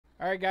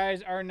All right,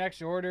 guys. Our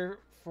next order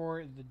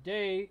for the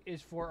day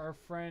is for our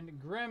friend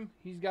Grimm.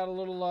 He's got a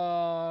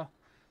little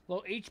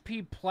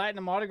HP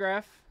Platinum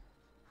autograph.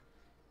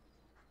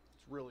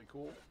 It's really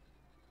cool.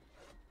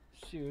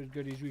 See what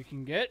goodies we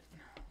can get.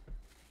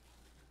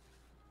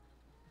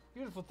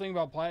 Beautiful thing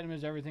about Platinum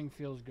is everything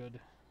feels good.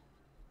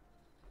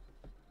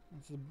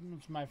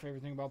 That's my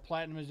favorite thing about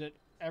Platinum is that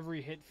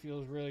every hit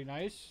feels really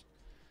nice.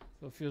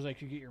 So it feels like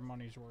you get your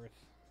money's worth.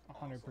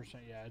 100%.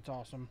 Yeah, it's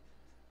awesome.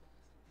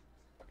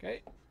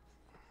 Okay.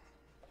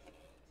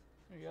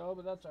 There you go,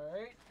 but that's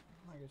alright.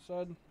 Like I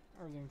said,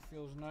 everything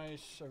feels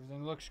nice.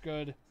 Everything looks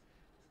good.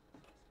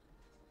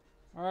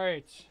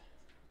 Alright.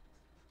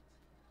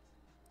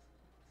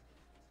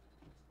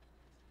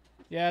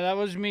 Yeah, that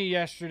was me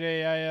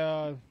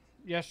yesterday.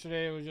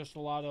 Yesterday it was just a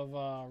lot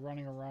of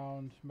running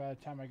around. By the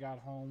time I got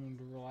home and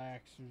to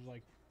relax, it was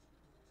like...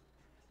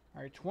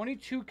 Alright,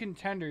 22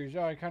 contenders.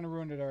 Oh, I kind of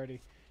ruined it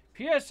already.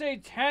 PSA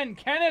 10,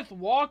 Kenneth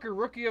Walker,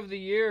 Rookie of the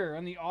Year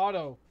on the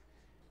auto.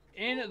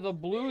 In the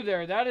blue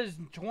there. That is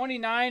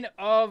 29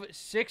 of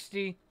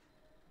 60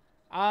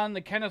 on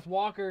the Kenneth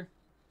Walker.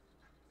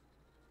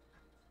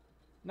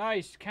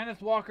 Nice.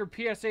 Kenneth Walker,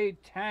 PSA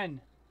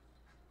 10.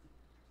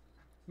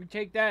 We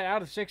take that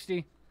out of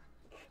 60.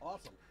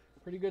 Awesome.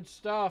 Pretty good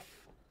stuff.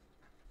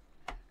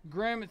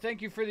 Grimm,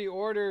 thank you for the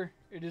order.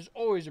 It is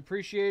always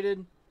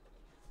appreciated.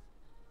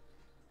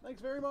 Thanks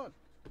very much.